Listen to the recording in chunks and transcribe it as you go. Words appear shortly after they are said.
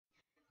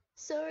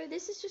So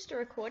this is just a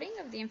recording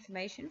of the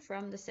information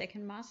from the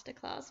second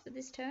masterclass for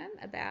this term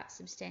about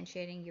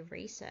substantiating your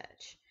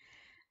research.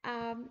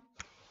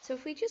 So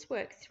if we just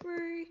work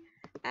through,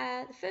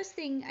 the first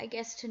thing I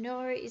guess to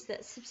know is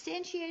that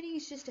substantiating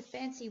is just a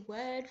fancy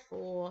word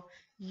for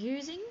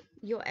using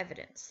your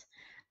evidence.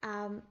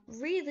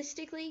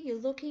 Realistically,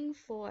 you're looking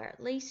for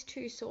at least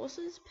 2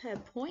 sources per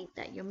point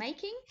that you're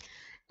making,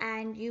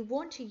 and you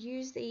want to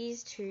use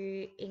these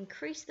to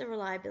increase the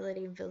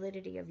reliability and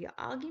validity of your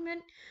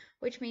argument,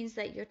 which means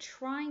that you're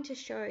trying to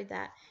show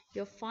that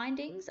your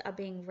findings are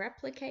being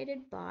replicated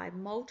by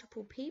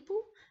multiple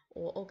people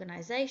or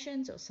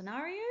organizations or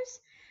scenarios,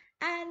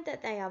 and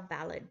that they are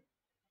valid.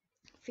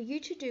 For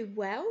you to do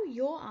well,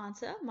 your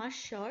answer must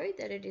show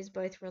that it is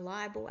both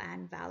reliable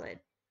and valid.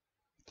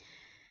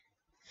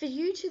 For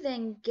you to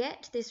then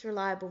get this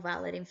reliable,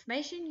 valid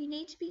information, you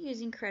need to be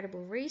using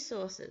credible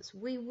resources.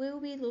 We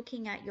will be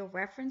looking at your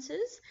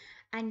references,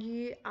 and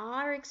you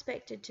are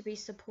expected to be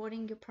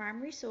supporting your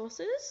primary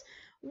sources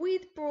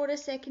with broader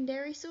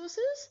secondary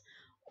sources,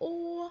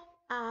 or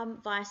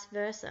vice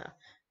versa.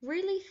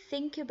 Really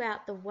think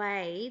about the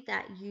way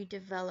that you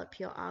develop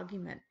your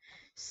argument.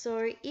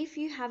 So if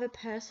you have a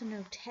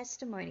personal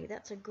testimony,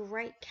 that's a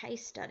great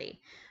case study.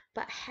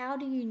 But how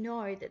do you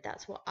know that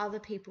that's what other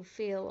people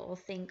feel or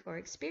think or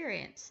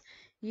experience?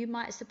 You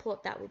might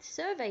support that with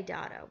survey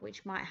data,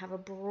 which might have a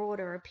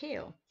broader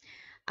appeal.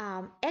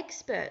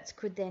 Experts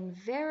could then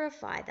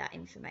verify that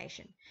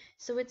information.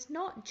 So it's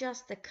not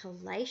just the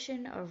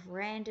collation of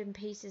random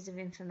pieces of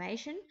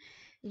information.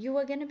 You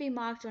are going to be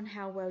marked on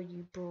how well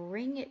you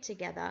bring it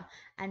together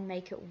and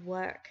make it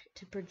work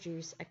to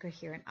produce a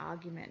coherent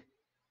argument.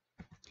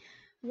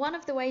 One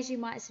of the ways you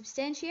might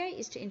substantiate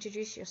is to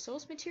introduce your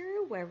source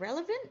material where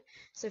relevant.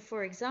 So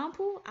for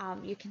example,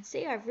 you can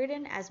see I've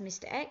written as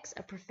Mr. X,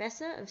 a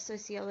professor of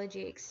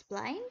sociology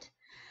explained.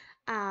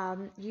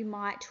 You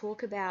might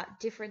talk about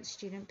different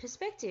student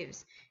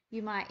perspectives.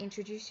 You might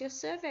introduce your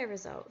survey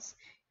results.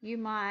 You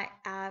might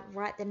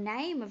write the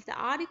name of the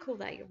article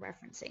that you're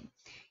referencing.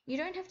 You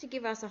don't have to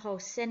give us a whole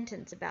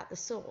sentence about the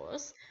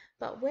source,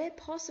 but where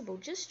possible,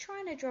 just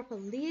trying to drop a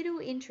little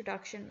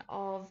introduction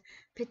of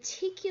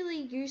particularly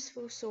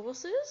useful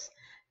sources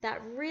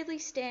that really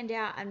stand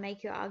out and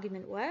make your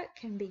argument work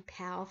can be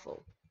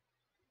powerful.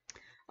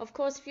 Of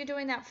course, if you're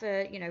doing that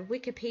for,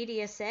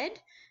 Wikipedia said,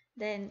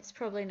 then it's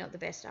probably not the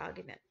best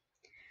argument.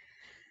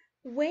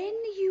 When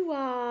you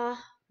are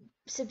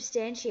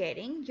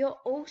substantiating, you're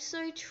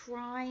also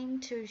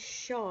trying to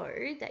show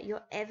that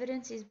your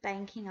evidence is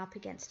banking up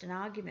against an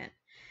argument.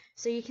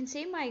 So you can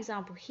see in my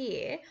example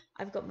here,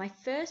 I've got my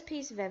first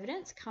piece of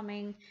evidence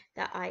coming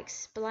that I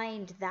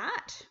explained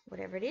that,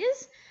 whatever it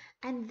is,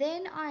 and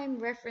then I'm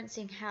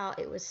referencing how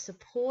it was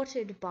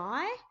supported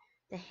by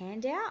the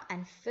handout,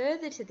 and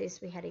further to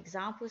this we had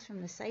examples from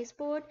the SACE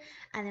board,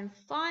 and then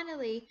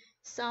finally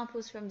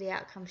samples from the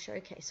outcome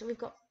showcase. So we've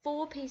got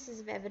 4 pieces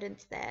of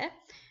evidence there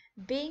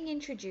being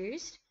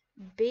introduced,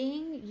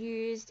 being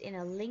used in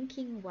a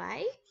linking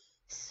way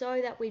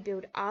so that we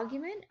build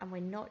argument and we're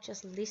not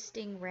just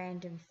listing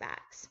random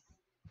facts.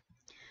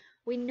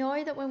 We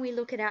know that when we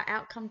look at our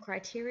outcome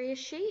criteria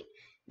sheet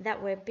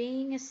that we're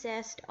being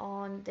assessed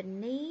on the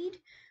need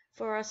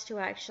for us to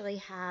actually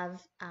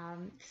have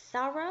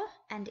thorough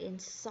and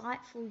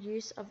insightful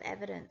use of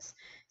evidence.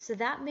 So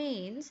that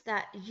means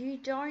that you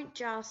don't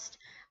just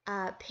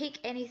pick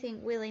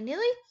anything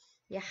willy-nilly.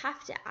 You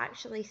have to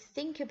actually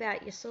think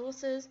about your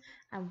sources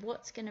and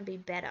what's going to be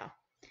better.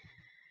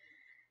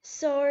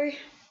 So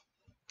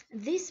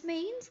this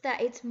means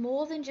that it's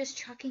more than just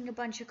chucking a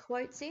bunch of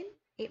quotes in.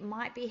 It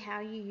might be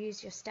how you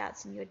use your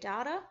stats and your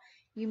data.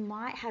 You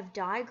might have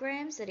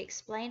diagrams that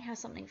explain how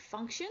something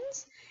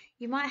functions.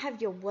 You might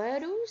have your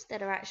wordles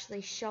that are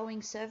actually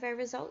showing survey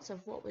results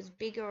of what was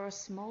bigger or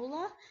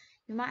smaller.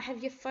 You might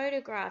have your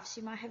photographs.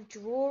 You might have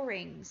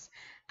drawings.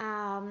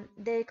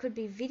 There could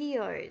be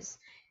videos.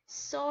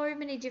 So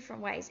many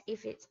different ways.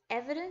 If it's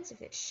evidence,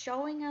 if it's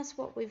showing us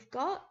what we've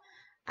got,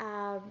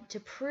 to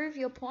prove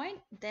your point,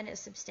 then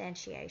it's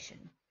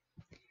substantiation.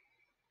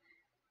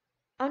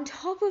 On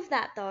top of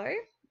that though,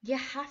 you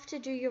have to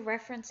do your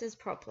references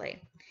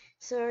properly.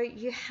 So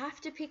you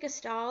have to pick a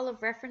style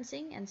of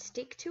referencing and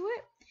stick to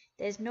it.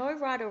 There's no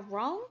right or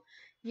wrong.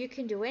 You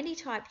can do any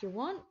type you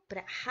want, but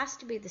it has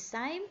to be the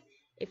same.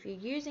 If you're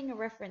using a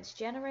reference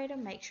generator,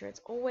 make sure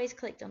it's always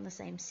clicked on the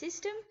same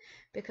system,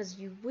 because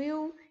you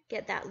will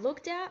get that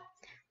looked at,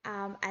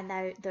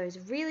 and those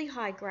really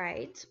high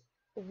grades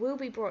will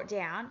be brought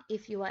down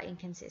if you are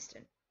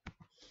inconsistent.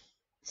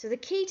 So the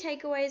key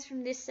takeaways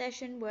from this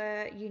session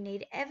were you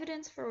need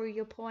evidence for all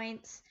your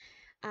points,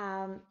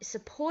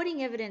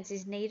 supporting evidence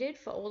is needed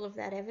for all of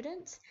that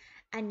evidence,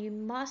 and you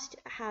must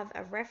have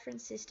a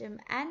reference system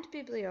and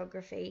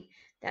bibliography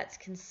that's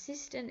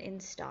consistent in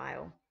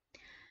style.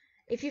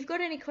 If you've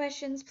got any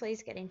questions,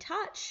 please get in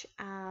touch,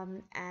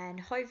 and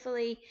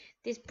hopefully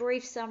this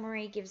brief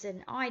summary gives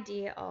an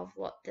idea of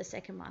what the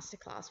second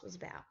masterclass was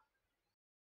about.